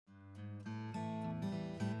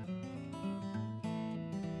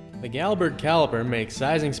The Galbert Caliper makes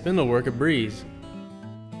sizing spindle work a breeze.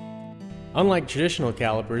 Unlike traditional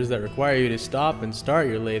calipers that require you to stop and start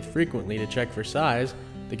your lathe frequently to check for size,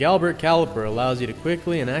 the Galbert Caliper allows you to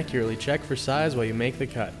quickly and accurately check for size while you make the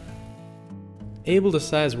cut. Able to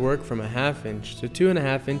size work from 1/2 inch to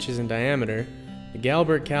 2.5 inches in diameter, the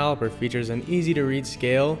Galbert Caliper features an easy-to-read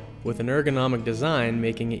scale with an ergonomic design,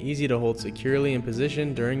 making it easy to hold securely in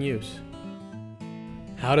position during use.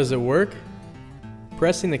 How does it work?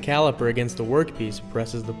 Pressing the caliper against the workpiece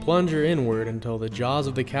presses the plunger inward until the jaws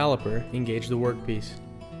of the caliper engage the workpiece.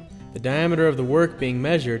 The diameter of the work being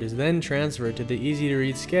measured is then transferred to the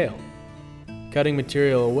easy-to-read scale. Cutting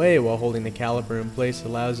material away while holding the caliper in place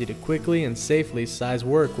allows you to quickly and safely size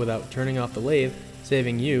work without turning off the lathe,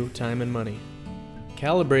 saving you time and money.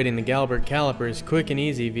 Calibrating the Galbert Caliper is quick and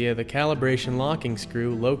easy via the calibration locking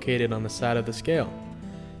screw located on the side of the scale.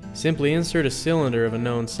 Simply insert a cylinder of a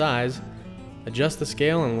known size, adjust the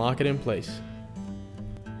scale and lock it in place.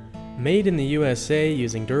 Made in the USA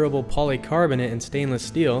using durable polycarbonate and stainless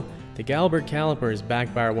steel, the Galbert Caliper is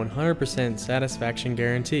backed by our 100% satisfaction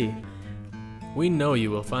guarantee. We know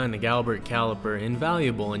you will find the Galbert Caliper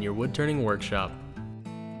invaluable in your woodturning workshop.